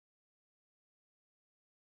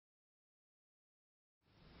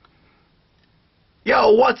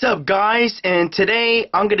Yo, what's up guys? And today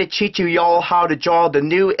I'm gonna teach you y'all how to draw the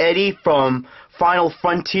new Eddie from Final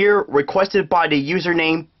Frontier, requested by the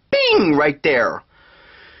username Bing right there.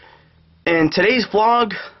 In today's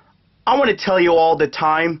vlog, I want to tell you all the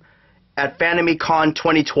time at FanimeCon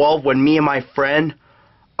 2012 when me and my friend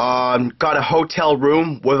got a hotel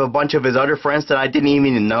room with a bunch of his other friends that I didn't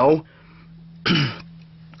even know.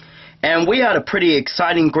 And we had a pretty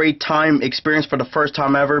exciting, great time experience for the first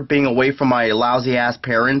time ever, being away from my lousy-ass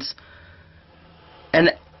parents. And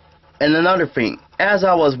another thing, as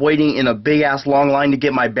I was waiting in a big-ass long line to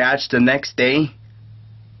get my badge the next day,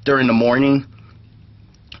 during the morning,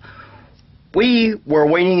 we were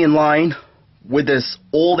waiting in line with this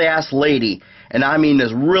old-ass lady, and I mean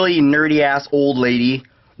this really nerdy-ass old lady,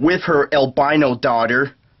 with her albino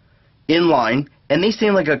daughter, in line, and they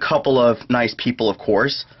seemed like a couple of nice people, of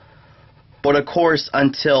course. But of course,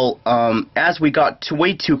 until as we got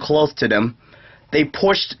way too close to them, they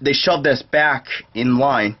shoved us back in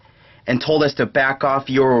line and told us to back off.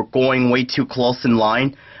 You're going way too close in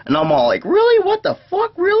line. And I'm all like, really? What the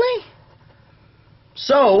fuck? Really?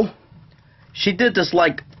 So she did this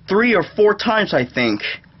like 3 or 4 times, I think.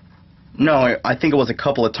 No, I think it was a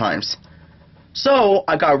couple of times. So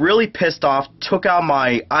I got really pissed off, took out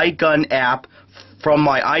my iGun app from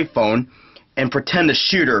my iPhone and pretend to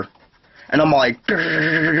shoot her. And I'm like,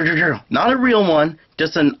 not a real one,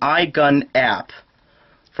 just an iGun app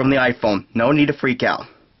from the iPhone. No need to freak out.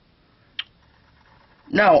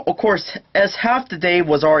 Now, of course, as half the day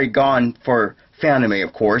was already gone for Fanime,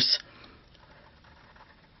 of course,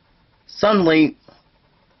 suddenly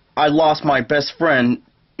I lost my best friend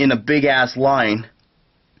in a big-ass line.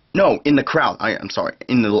 No, in the crowd. I'm sorry,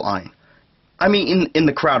 in the line. I mean, in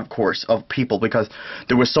the crowd, of course, of people, because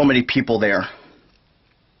there were so many people there.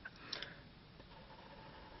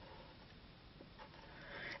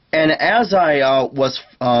 And as I was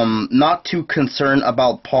not too concerned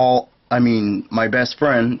about my best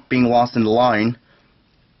friend, being lost in the line,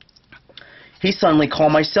 he suddenly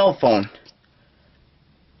called my cell phone.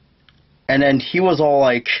 And then he was all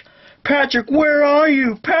like, Patrick, where are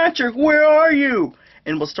you? Patrick, where are you?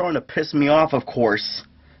 And was starting to piss me off, of course.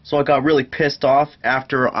 So I got really pissed off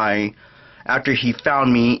after he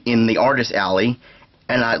found me in the artist alley.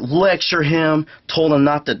 And I lectured him, told him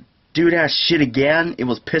not to do that shit again. It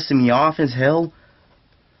was pissing me off as hell.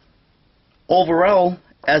 Overall,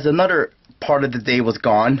 as another part of the day was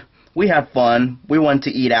gone, we had fun. We went to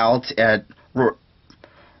eat out at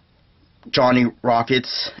Johnny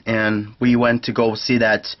Rockets, and we went to go see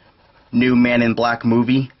that new Man in Black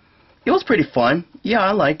movie. It was pretty fun. Yeah,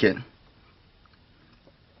 I like it.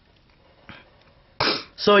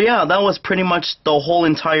 So yeah, that was pretty much the whole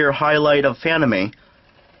entire highlight of Fanime.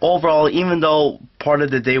 Overall, even though part of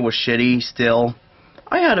the day was shitty, still,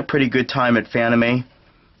 I had a pretty good time at FanimeCon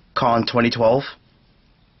 2012.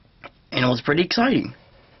 And it was pretty exciting.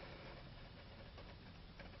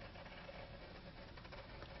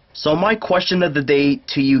 So my question of the day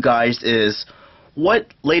to you guys is, what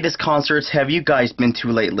latest concerts have you guys been to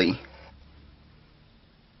lately?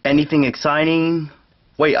 Anything exciting?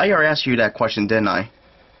 Wait, I already asked you that question, didn't I?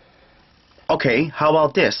 Okay, how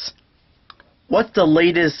about this? What's the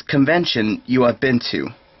latest convention you have been to?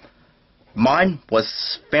 Mine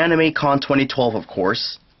was FanimeCon 2012, of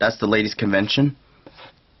course. That's the latest convention.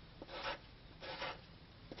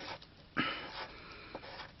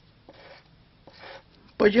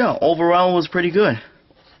 But yeah, overall it was pretty good.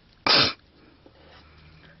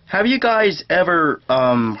 Have you guys ever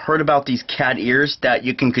heard about these cat ears that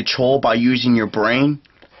you can control by using your brain?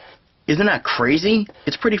 Isn't that crazy?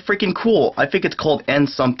 It's pretty freaking cool. I think it's called N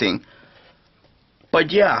something. But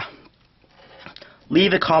yeah,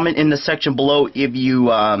 leave a comment in the section below if you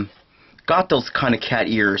got those kind of cat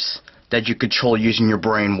ears that you control using your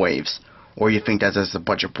brain waves, or you think that's just a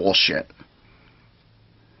bunch of bullshit.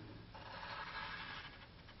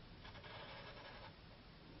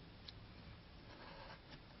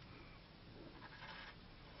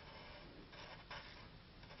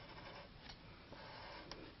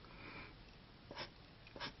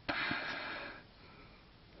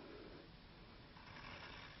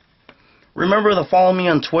 Remember to follow me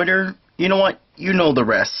on Twitter. You know what? You know the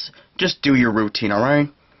rest. Just do your routine, alright?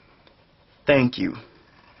 Thank you.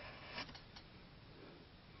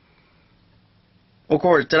 Of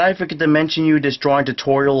course, did I forget to mention you this drawing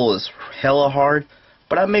tutorial is hella hard?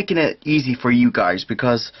 But I'm making it easy for you guys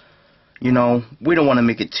because, you know, we don't want to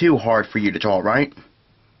make it too hard for you to draw, right?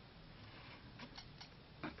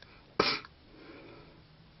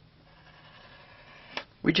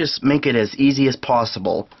 We just make it as easy as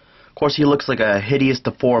possible. Of course, he looks like a hideous,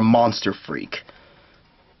 deformed monster freak.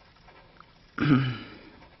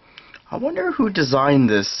 I wonder who designed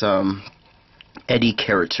this Eddie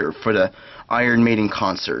character for the Iron Maiden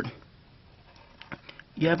concert.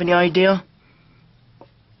 You have any idea?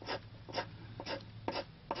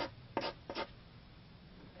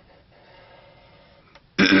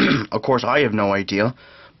 Of course, I have no idea,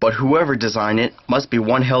 but whoever designed it must be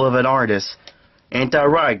one hell of an artist. Ain't that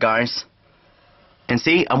right, guys? And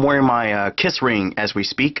see, I'm wearing my kiss ring as we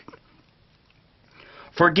speak.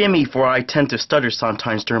 Forgive me for I tend to stutter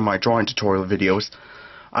sometimes during my drawing tutorial videos.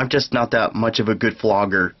 I'm just not that much of a good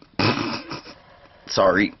vlogger.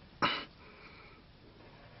 Sorry.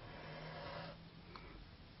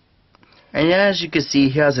 And as you can see,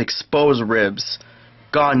 he has exposed ribs.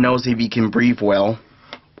 God knows if he can breathe well.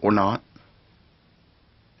 Or not.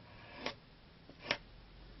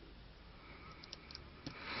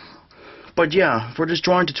 But yeah, for this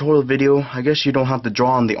drawing tutorial video, I guess you don't have to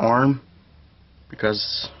draw on the arm.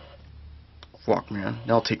 Because, fuck man,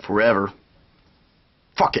 that'll take forever.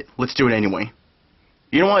 Fuck it, let's do it anyway.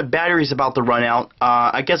 You know what, battery's about to run out.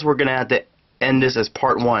 I guess we're gonna have to end this as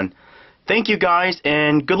part 1. Thank you guys,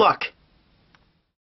 and good luck.